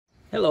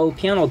Hello,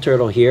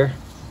 PianoTurtle here.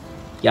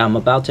 Yeah, I'm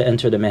about to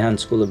enter the Manhattan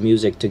School of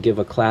Music to give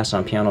a class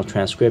on piano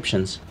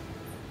transcriptions.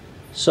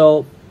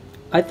 So,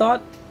 I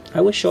thought I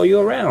would show you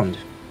around.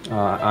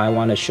 I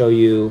want to show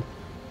you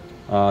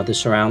the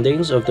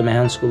surroundings of the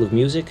Manhattan School of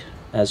Music,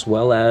 as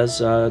well as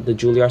the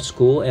Juilliard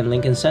School and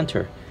Lincoln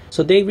Center.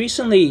 So they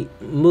recently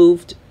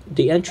moved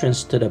the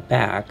entrance to the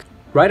back.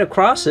 Right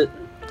across it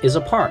is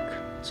a park,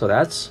 so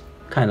that's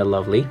kind of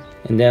lovely.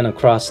 And then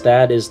across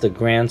that is the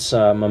Grant's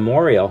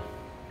Memorial.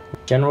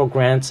 General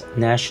Grant's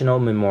National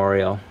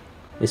Memorial.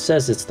 It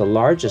says it's the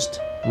largest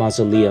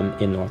mausoleum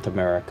in North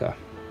America.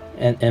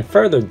 And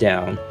further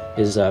down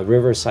is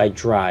Riverside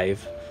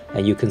Drive,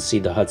 and you can see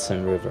the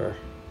Hudson River.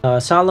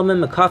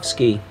 Solomon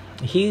Makovsky,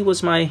 he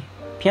was my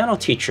piano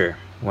teacher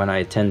when I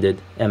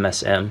attended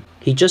MSM.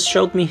 He just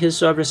showed me his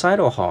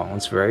recital hall.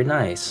 It's very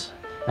nice.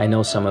 I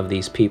know some of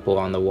these people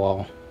on the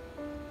wall.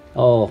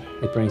 Oh,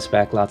 it brings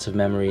back lots of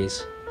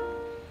memories.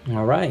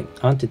 All right,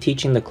 on to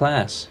teaching the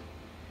class.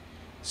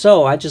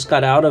 So I just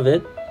got out of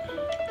it.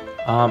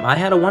 I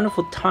had a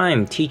wonderful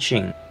time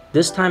teaching.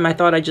 This time I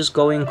thought I'd just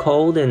go in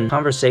cold and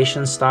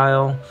conversation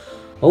style.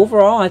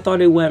 Overall, I thought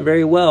it went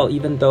very well,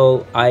 even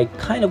though I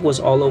kind of was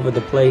all over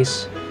the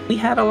place. We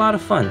had a lot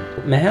of fun.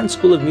 Manhattan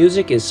School of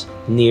Music is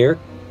near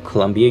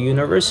Columbia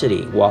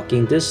University,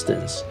 walking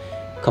distance,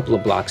 a couple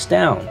of blocks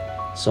down.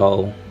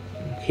 So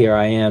here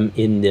I am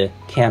in the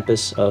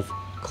campus of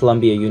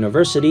Columbia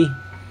University.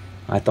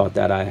 I thought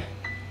that I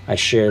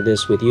share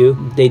this with you.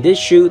 They did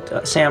shoot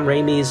Sam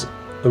Raimi's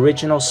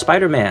original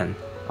Spider-Man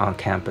on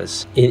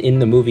campus. In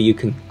the movie, you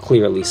can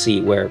clearly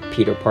see where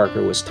Peter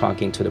Parker was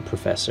talking to the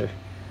professor.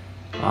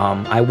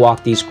 I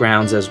walked these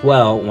grounds as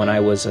well when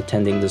I was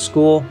attending the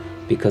school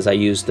because I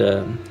used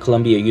the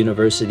Columbia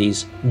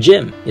University's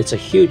gym. It's a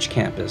huge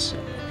campus.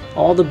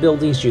 All the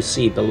buildings you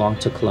see belong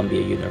to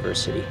Columbia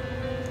University.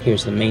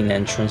 Here's the main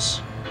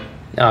entrance.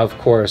 Now, of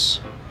course,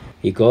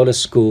 you go to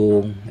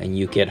school and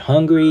you get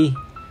hungry.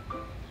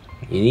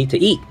 You need to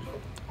eat.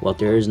 Well,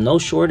 there is no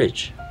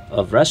shortage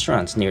of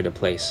restaurants near the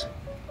place.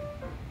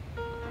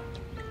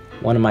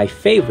 One of my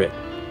favorite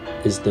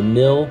is the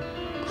Mill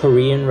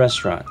Korean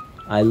restaurant.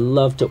 I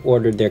love to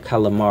order their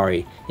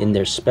calamari in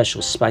their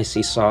special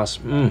spicy sauce.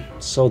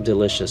 So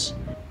delicious.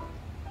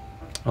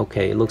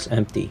 Okay, it looks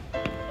empty.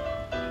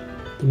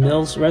 The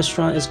Mill's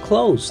restaurant is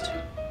closed.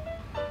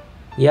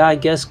 Yeah, I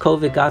guess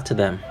COVID got to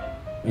them.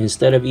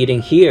 Instead of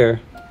eating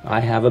here, I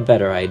have a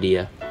better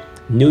idea.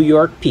 New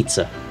York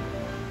pizza.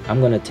 I'm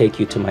gonna take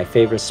you to my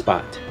favorite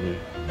spot,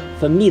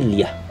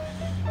 Familia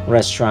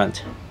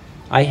restaurant.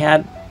 I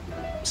had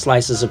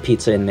slices of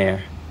pizza in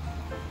there,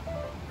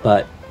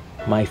 but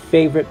my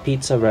favorite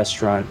pizza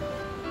restaurant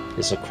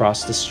is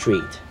across the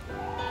street,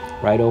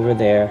 right over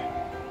there.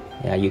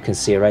 Yeah, you can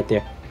see it right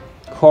there.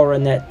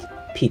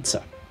 Coronet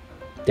Pizza.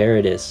 There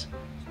it is.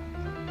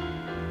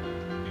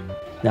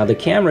 Now the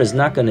camera is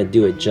not gonna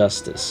do it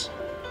justice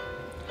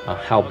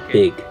how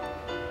big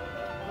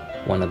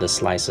one of the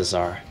slices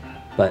are.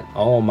 But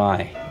oh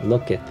my,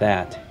 look at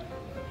that.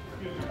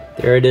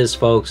 There it is,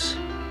 folks.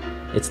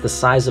 It's the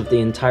size of the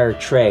entire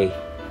tray.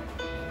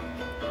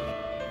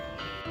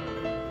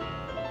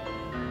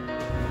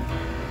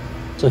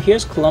 So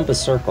here's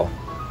Columbus Circle.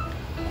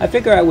 I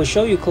figure I would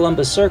show you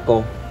Columbus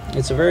Circle.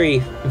 It's a very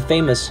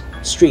famous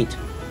street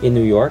in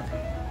New York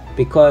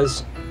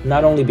because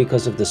not only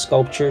because of the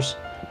sculptures,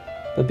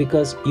 but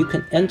because you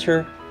can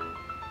enter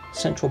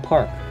Central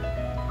Park.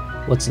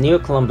 What's near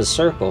Columbus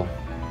Circle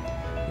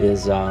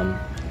is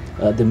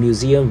the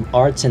Museum of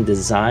Arts and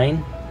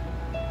Design,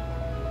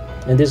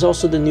 and there's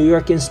also the New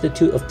York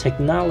Institute of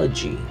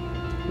Technology.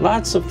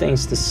 Lots of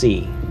things to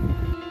see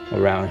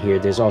around here.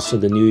 There's also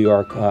the New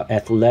York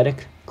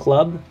Athletic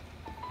Club,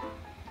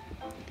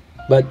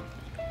 but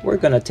we're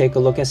gonna take a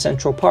look at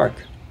Central Park.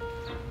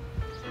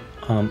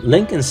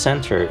 Lincoln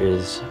Center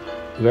is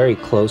very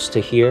close to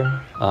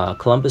here.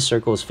 Columbus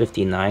Circle is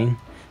 59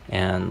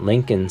 and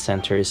Lincoln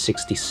Center is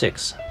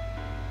 66.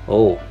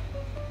 Oh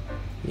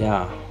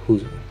yeah,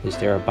 is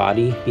there a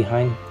body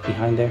behind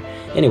there?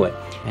 Anyway,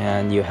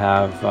 and you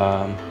have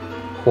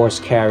horse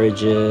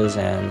carriages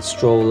and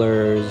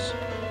strollers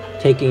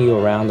taking you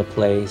around the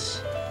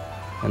place,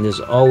 and there's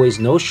always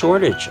no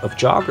shortage of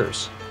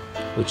joggers,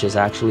 which is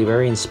actually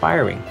very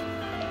inspiring.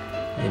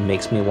 It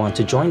makes me want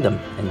to join them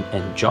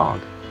and jog.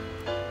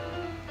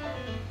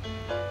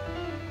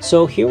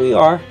 So here we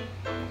are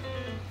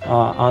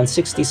on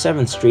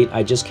 67th Street.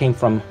 I just came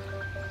from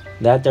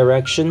that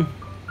direction,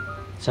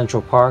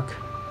 Central Park.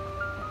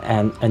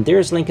 And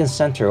there's Lincoln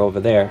Center over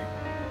there.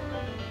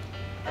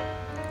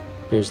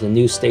 There's the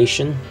new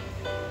station.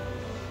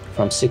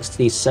 From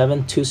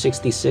 67 to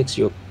 66,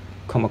 you'll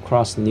come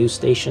across the new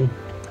station.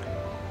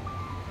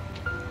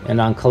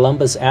 And on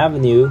Columbus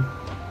Avenue,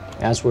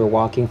 as we're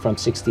walking from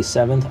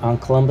 67th, on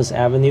Columbus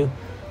Avenue,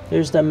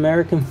 there's the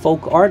American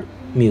Folk Art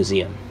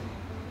Museum.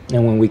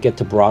 And when we get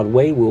to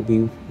Broadway, we'll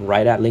be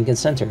right at Lincoln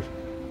Center.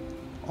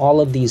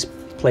 All of these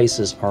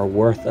places are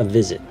worth a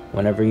visit.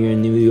 Whenever you're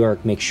in New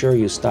York, make sure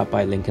you stop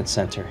by Lincoln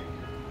Center.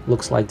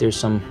 Looks like there's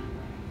some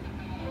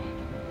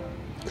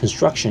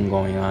construction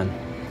going on.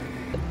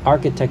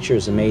 Architecture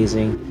is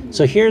amazing.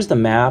 So here's the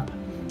map.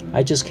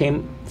 I just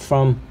came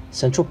from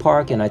Central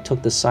Park and I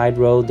took the side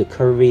road, the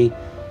curvy,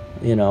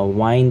 you know,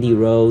 windy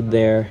road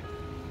there,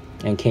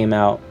 and came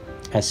out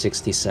at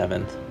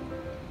 67th.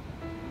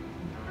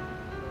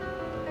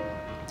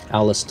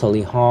 Alice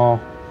Tully Hall,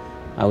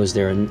 I was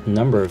there a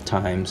number of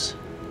times.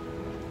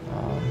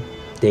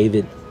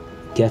 David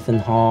Geffen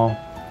Hall,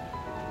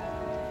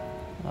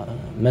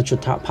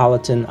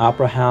 Metropolitan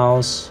Opera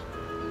House,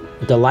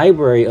 the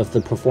Library of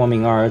the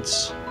Performing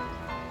Arts,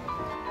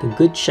 the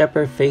Good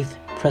Shepherd Faith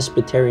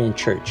Presbyterian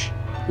Church,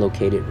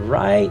 located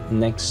right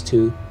next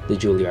to the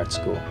Juilliard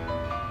School.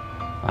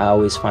 I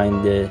always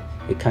find it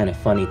kind of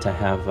funny to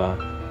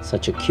have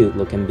such a cute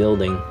looking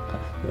building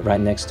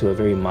right next to a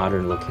very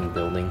modern looking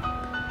building.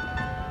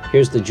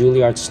 Here's the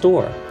Juilliard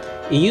store.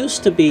 It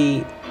used to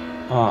be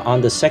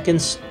on the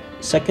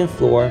second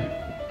floor,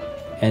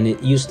 and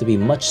it used to be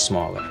much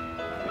smaller.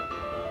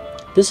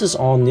 This is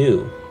all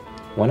new.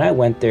 When I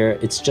went there,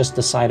 it's just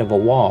the side of a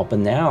wall, but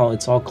now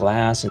it's all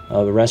glass and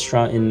a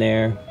restaurant in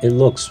there. It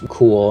looks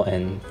cool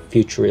and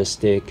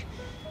futuristic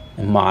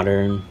and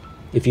modern.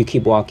 If you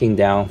keep walking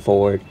down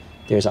forward,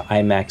 there's an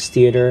IMAX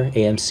theater,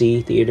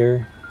 AMC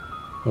theater.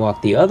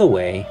 Walk the other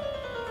way,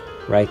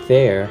 right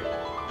there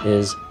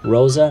is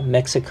Rosa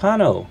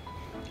Mexicano.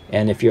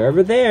 And if you're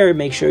ever there,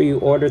 make sure you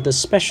order the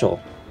special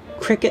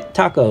cricket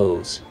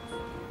tacos.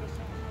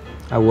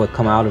 I would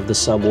come out of the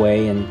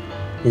subway, and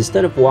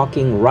instead of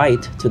walking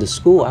right to the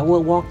school, I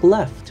would walk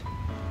left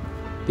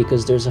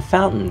because there's a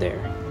fountain there.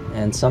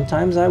 And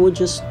sometimes I would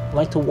just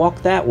like to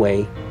walk that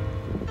way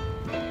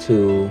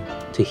to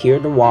hear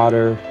the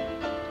water.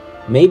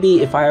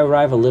 Maybe if I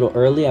arrive a little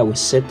early, I would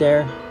sit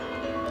there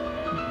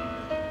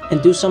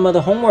and do some of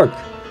the homework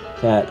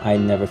that I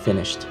never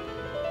finished.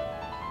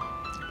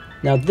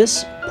 Now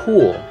this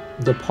pool,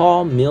 the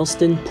Paul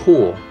Millston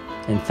Pool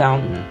and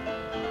Fountain,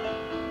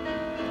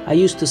 I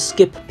used to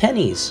skip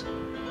pennies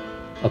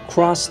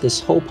across this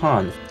whole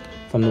pond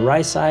from the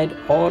right side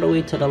all the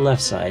way to the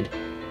left side,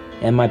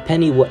 and my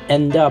penny would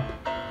end up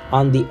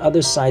on the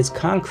other side's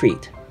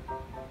concrete.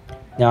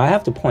 Now I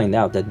have to point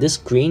out that this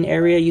green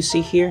area you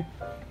see here,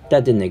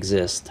 that didn't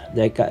exist.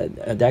 That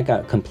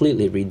got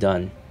completely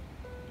redone.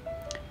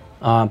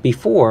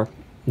 Before,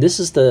 this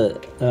is the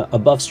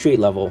above street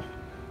level.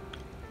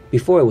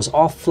 Before it was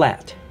all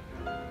flat,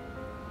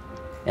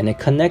 and it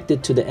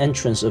connected to the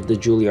entrance of the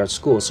Juilliard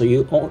School, so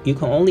you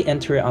can only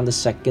enter it on the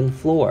second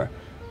floor.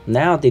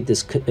 Now they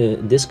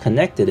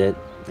disconnected it,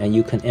 and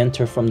you can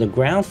enter from the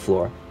ground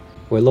floor.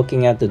 We're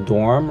looking at the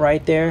dorm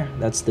right there.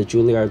 That's the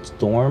Juilliard's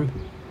dorm.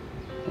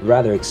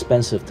 Rather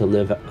expensive to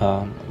live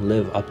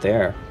up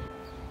there.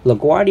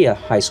 LaGuardia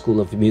High School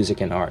of Music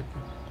and Art.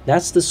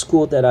 That's the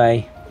school that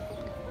I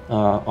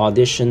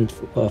auditioned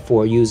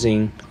for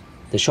using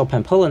the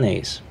Chopin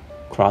Polonaise.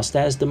 Crossed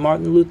as the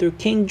Martin Luther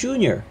King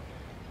Jr.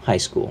 High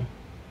School.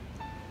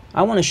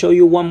 I want to show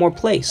you one more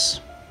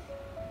place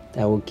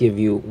that will give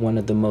you one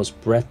of the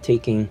most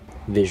breathtaking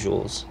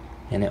visuals,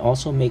 and it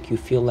also make you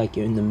feel like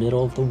you're in the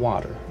middle of the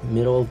water,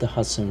 middle of the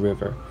Hudson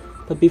River.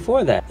 But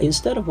before that,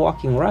 instead of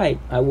walking right,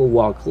 I will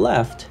walk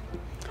left,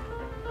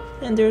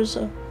 and there's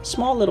a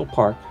small little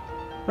park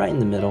right in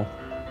the middle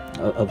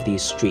of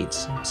these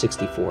streets,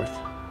 64th.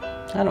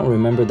 I don't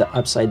remember the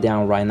upside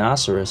down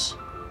rhinoceros.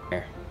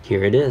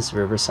 Here it is,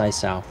 Riverside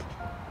South.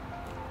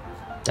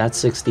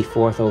 That's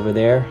 64th over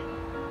there.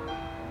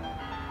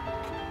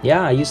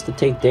 Yeah, I used to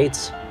take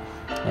dates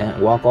and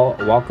walk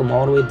them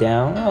all the way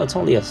down. Oh, it's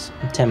only a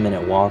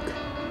 10-minute walk.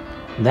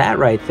 That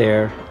right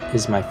there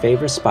is my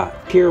favorite spot,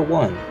 Pier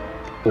 1.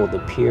 Well, the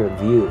pier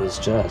view is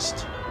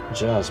just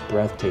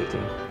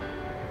breathtaking.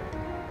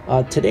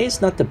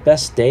 Today's not the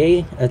best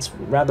day. It's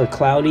rather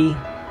cloudy,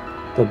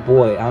 but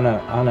boy, on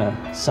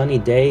a sunny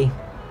day,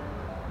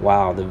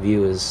 wow, the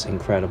view is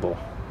incredible.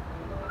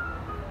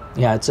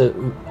 Yeah, it's a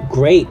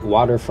great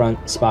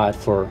waterfront spot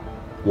for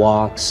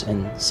walks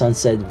and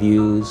sunset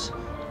views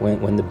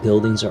when the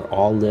buildings are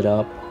all lit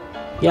up.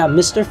 Yeah,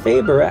 Mr.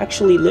 Faber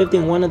actually lived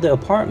in one of the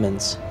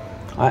apartments.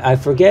 I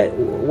forget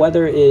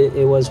whether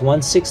it was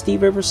 160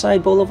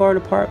 Riverside Boulevard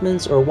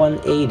Apartments or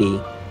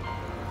 180.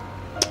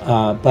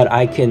 But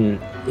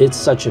it's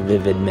such a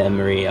vivid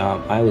memory.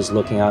 I was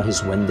looking out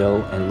his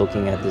window and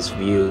looking at this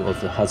view of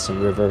the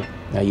Hudson River.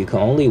 Now you can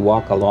only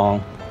walk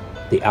along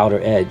the outer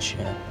edge.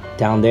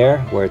 Down there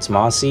where it's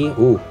mossy,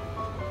 ooh,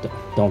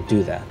 don't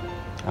do that.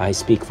 I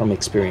speak from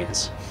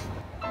experience.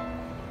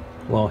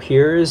 Well,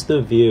 here is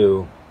the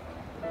view.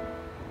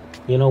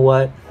 You know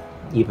what?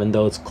 Even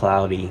though it's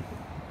cloudy,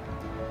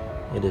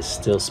 it is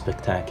still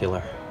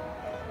spectacular.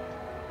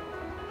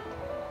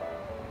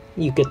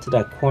 You get to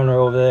that corner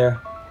over there,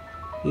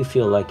 you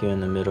feel like you're in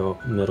the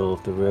middle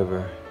of the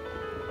river.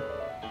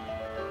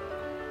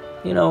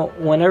 You know,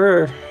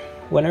 whenever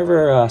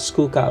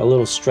school got a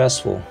little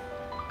stressful,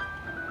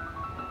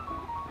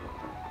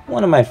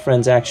 one of my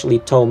friends actually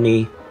told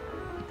me,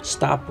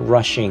 stop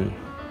rushing.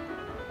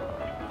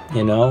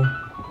 You know,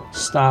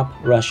 stop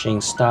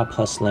rushing, stop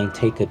hustling,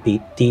 take a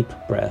deep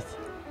breath.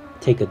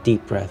 Take a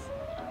deep breath,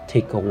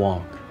 take a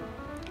walk.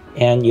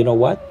 And you know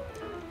what?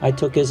 I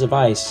took his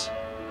advice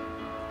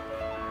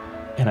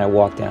and I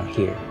walked down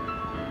here.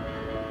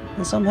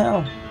 And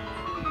somehow,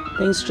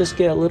 things just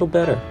get a little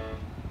better.